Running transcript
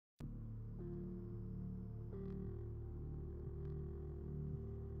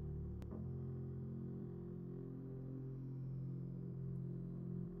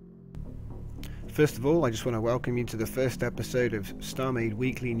First of all, I just want to welcome you to the first episode of Starmade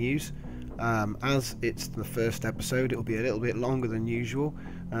Weekly News. As it's the first episode, it'll be a little bit longer than usual,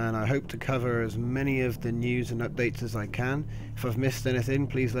 and I hope to cover as many of the news and updates as I can. If I've missed anything,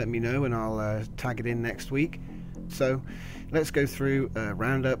 please let me know and I'll tag it in next week. So let's go through a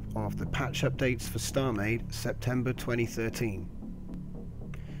roundup of the patch updates for Starmade September 2013.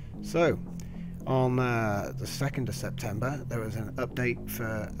 So on the 2nd of September there was an update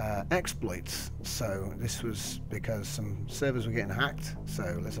for exploits. So this was because some servers were getting hacked,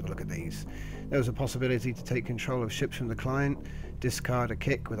 so let's have a look at these. There was a possibility to take control of ships from the client, discard a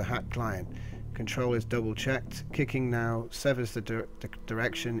kick with a hacked client. Control is double checked. Kicking now severs the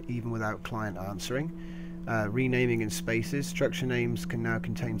direction even without client answering. Renaming in spaces. Structure names can now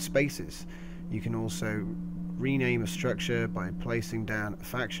contain spaces. You can also rename a structure by placing down a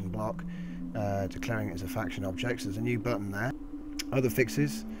faction block, declaring it as a faction object. So there's a new button there. Other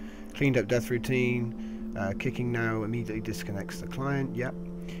fixes: cleaned up death routine. Kicking now immediately disconnects the client. Yep.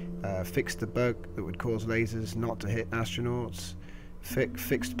 Fixed the bug that would cause lasers not to hit astronauts.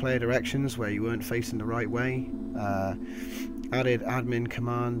 Fixed player directions where you weren't facing the right way. Added admin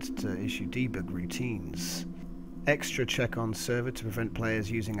command to issue debug routines. Extra check on server to prevent players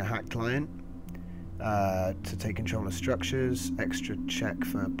using a hacked client. To take control of structures. Extra check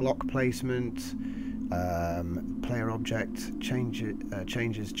for block placement. Player object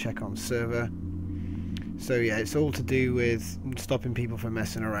changes check on server. So yeah, it's all to do with stopping people from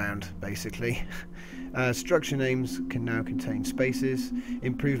messing around, basically. Structure names can now contain spaces.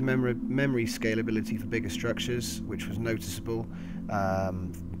 Improved memory scalability for bigger structures, which was noticeable.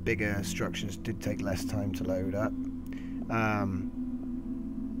 Bigger structures did take less time to load up.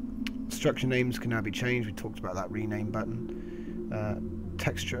 Structure names can now be changed. We talked about that rename button.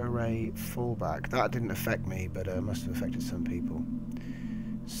 Texture array fallback. That didn't affect me, but must have affected some people.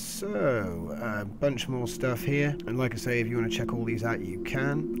 So, a bunch more stuff here, and like I say, if you want to check all these out, you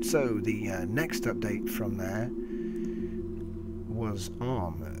can. So, the next update from there was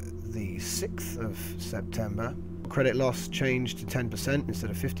on the 6th of September. Credit loss changed to 10% instead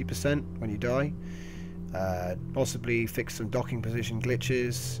of 50% when you die. Possibly fixed some docking position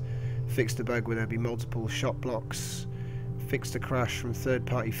glitches. Fixed the bug where there'd be multiple shot blocks. Fixed a crash from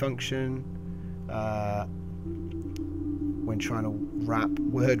third-party function. When trying to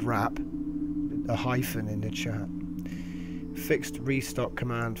word wrap a hyphen in the chat. Fixed restock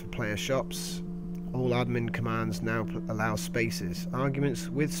command for player shops. All admin commands now allow spaces. Arguments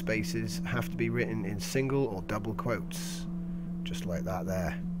with spaces have to be written in single or double quotes, just like that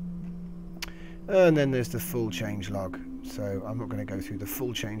there. And then there's the full change log. So I'm not going to go through the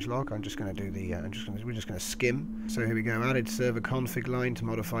full change log. I'm just going to do the. We're just going to skim. So here we go. Added server config line to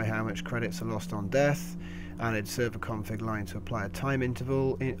modify how much credits are lost on death. Added server config line to apply a time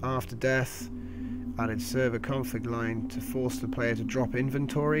interval after death. Added server config line to force the player to drop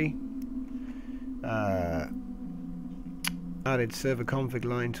inventory. Added server config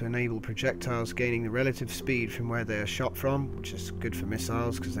line to enable projectiles gaining the relative speed from where they are shot from, which is good for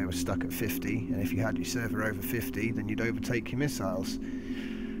missiles because they were stuck at 50, and if you had your server over 50 then you'd overtake your missiles.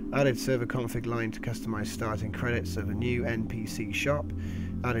 Added server config line to customize starting credits of a new NPC shop.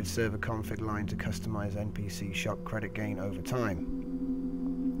 Added server config line to customize NPC shop credit gain over time.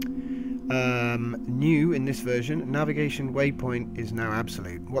 New in this version, navigation waypoint is now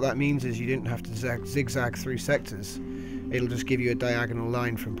absolute. What that means is you didn't have to zigzag through sectors. It'll just give you a diagonal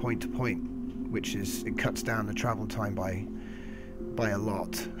line from point to point, which is, it cuts down the travel time by a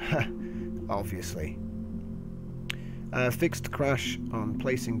lot, obviously. Fixed crash on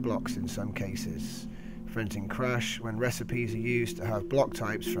placing blocks in some cases. Preventing crash when recipes are used to have block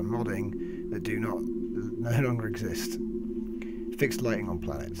types from modding that no longer exist. Fixed lighting on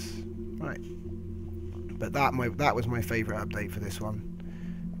planets. Right. But that was my favourite update for this one,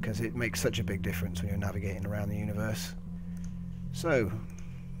 because it makes such a big difference when you're navigating around the universe. So,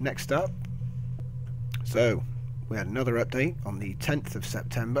 next up. So, we had another update on the 10th of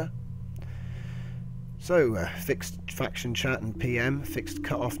September. So, fixed faction chat and PM, fixed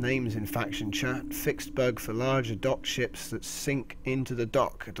cut-off names in faction chat, fixed bug for larger docked ships that sink into the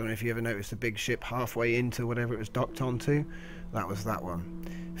dock. I don't know if you ever noticed a big ship halfway into whatever it was docked onto. That was that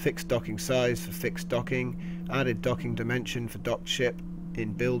one. Fixed docking size for fixed docking, added docking dimension for docked ship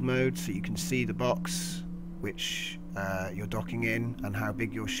in build mode so you can see the box which you're docking in and how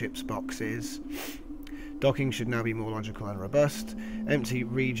big your ship's box is. Docking should now be more logical and robust. Empty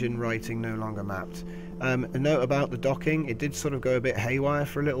region writing no longer mapped. A note about the docking, it did sort of go a bit haywire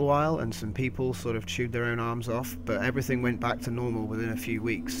for a little while, and some people sort of chewed their own arms off, but everything went back to normal within a few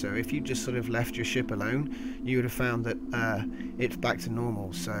weeks. So if you just sort of left your ship alone, you would have found that it's back to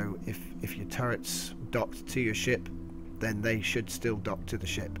normal. So if your turret's docked to your ship, then they should still dock to the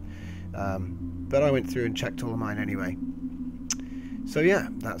ship. But I went through and checked all of mine anyway. So yeah,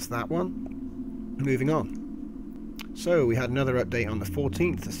 that's that one. Moving on. So we had another update on the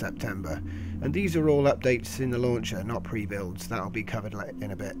 14th of September, and these are all updates in the launcher, not pre-builds. That'll be covered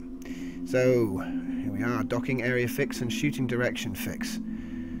in a bit. So here we are, docking area fix and shooting direction fix.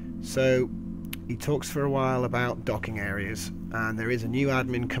 So he talks for a while about docking areas, and there is a new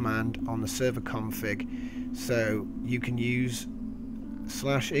admin command on the server config, so you can use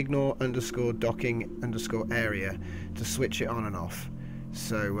 /ignore_docking_area to switch it on and off.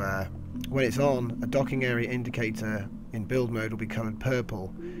 So when it's on, a docking area indicator in build mode will be coloured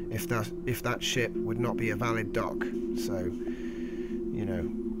purple if that ship would not be a valid dock. So, you know,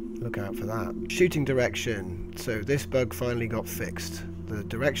 look out for that. Shooting direction. So this bug finally got fixed. The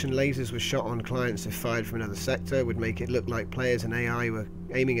direction lasers were shot on clients if fired from another sector would make it look like players and AI were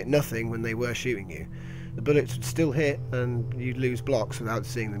aiming at nothing when they were shooting you. The bullets would still hit and you'd lose blocks without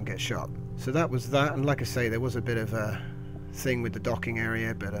seeing them get shot. So that was that, and like I say, there was a bit of a thing with the docking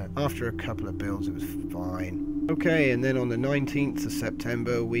area, but after a couple of builds it was fine. Okay, and then on the 19th of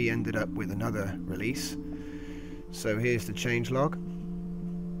September we ended up with another release. So here's the changelog.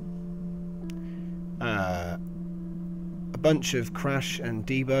 A bunch of crash and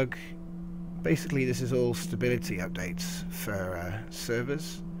debug. Basically this is all stability updates for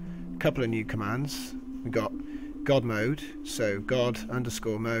servers. A couple of new commands. We got God mode, so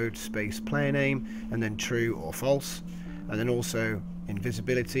God_mode space player name and then true or false, and then also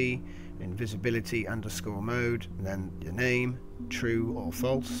invisibility _mode and then the name, true or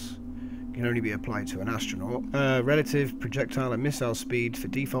false. Can only be applied to an astronaut. Relative projectile and missile speed for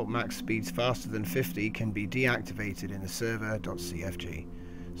default max speeds faster than 50 can be deactivated in the server.cfg.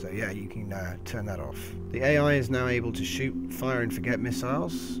 So yeah, you can turn that off. The AI is now able to shoot fire and forget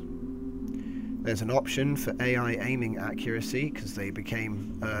missiles. There's an option for AI aiming accuracy because they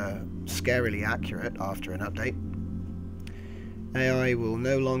became scarily accurate after an update. AI will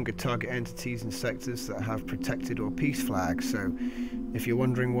no longer target entities and sectors that have protected or peace flags. So if you're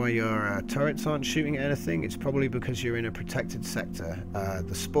wondering why your turrets aren't shooting at anything, it's probably because you're in a protected sector.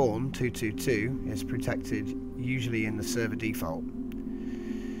 The spawn 222 is protected usually in the server default.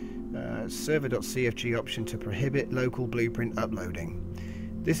 Server.cfg option to prohibit local blueprint uploading.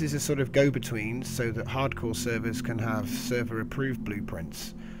 This is a sort of go-between so that hardcore servers can have server approved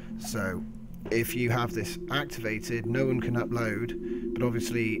blueprints. So if you have this activated, no one can upload, but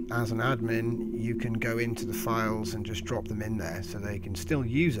obviously as an admin you can go into the files and just drop them in there, so they can still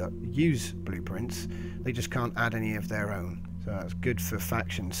use blueprints, they just can't add any of their own. So that's good for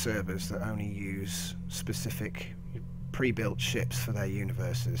faction servers that only use specific pre-built ships for their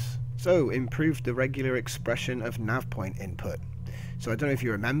universes. So improved the regular expression of nav point input. So I don't know if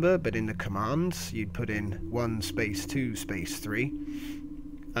you remember, but in the commands you'd put in 1 space 2 space 3.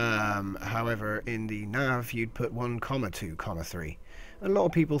 However, in the nav you'd put 1, 2, 3. A lot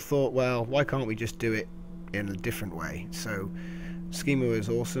of people thought, well, why can't we just do it in a different way? So Schema was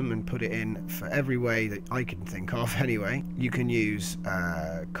awesome and put it in for every way that I can think of anyway. You can use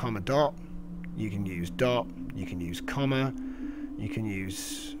comma dot, you can use dot, you can use comma, you can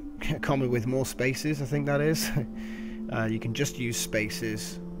use comma with more spaces, I think that is. You can just use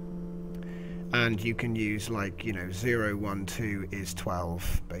spaces, and you can use, like, you know, 0, 1, 2 is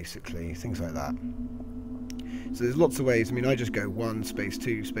 12, basically, things like that. So there's lots of ways. I mean, I just go 1 space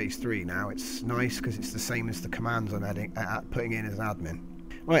 2 space 3 now. It's nice because it's the same as the commands I'm putting in as an admin.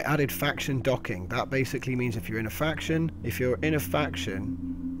 Right, added faction docking. That basically means if you're in a faction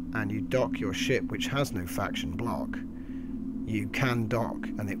and you dock your ship which has no faction block, you can dock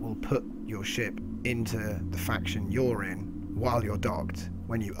and it will put your ship into the faction you're in while you're docked.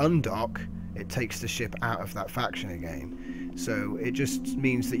 When you undock, it takes the ship out of that faction again. So it just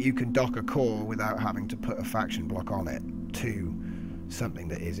means that you can dock a core without having to put a faction block on it to something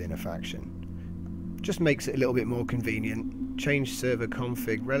that is in a faction. Just makes it a little bit more convenient. Change server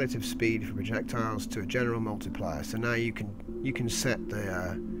config relative speed for projectiles to a general multiplier. So now you can set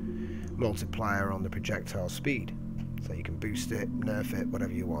the multiplier on the projectile speed. So you can boost it, nerf it,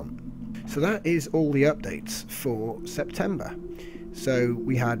 whatever you want. So that is all the updates for September. So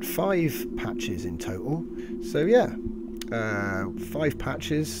we had 5 patches in total. So yeah, 5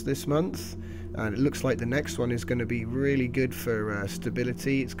 patches this month, and it looks like the next one is going to be really good for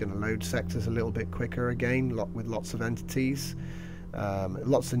stability. It's going to load sectors a little bit quicker again, with lots of entities.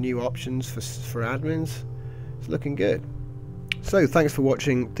 Lots of new options for admins. It's looking good. So thanks for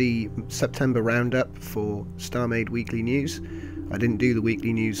watching the September roundup for Starmade Weekly News. I didn't do the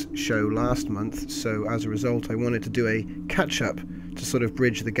weekly news show last month, so as a result I wanted to do a catch-up to sort of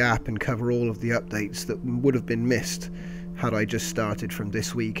bridge the gap and cover all of the updates that would have been missed had I just started from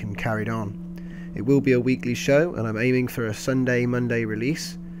this week and carried on. It will be a weekly show, and I'm aiming for a Monday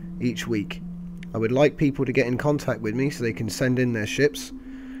release each week. I would like people to get in contact with me so they can send in their ships.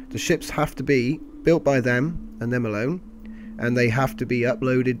 The ships have to be built by them and them alone, and they have to be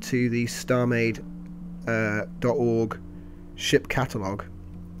uploaded to the Starmade.org ship catalogue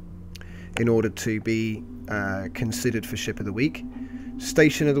in order to be considered for ship of the week.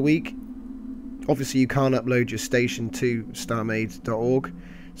 Station of the week, obviously you can't upload your station to Starmade.org,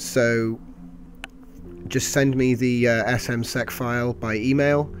 so just send me the smsec file by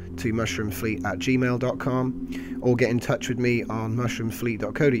email to mushroomfleet@gmail.com, or get in touch with me on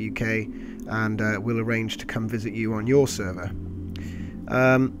mushroomfleet.co.uk, and we'll arrange to come visit you on your server.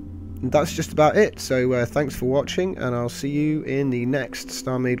 That's just about it, so thanks for watching, and I'll see you in the next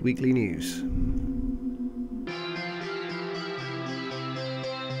Starmade Weekly News.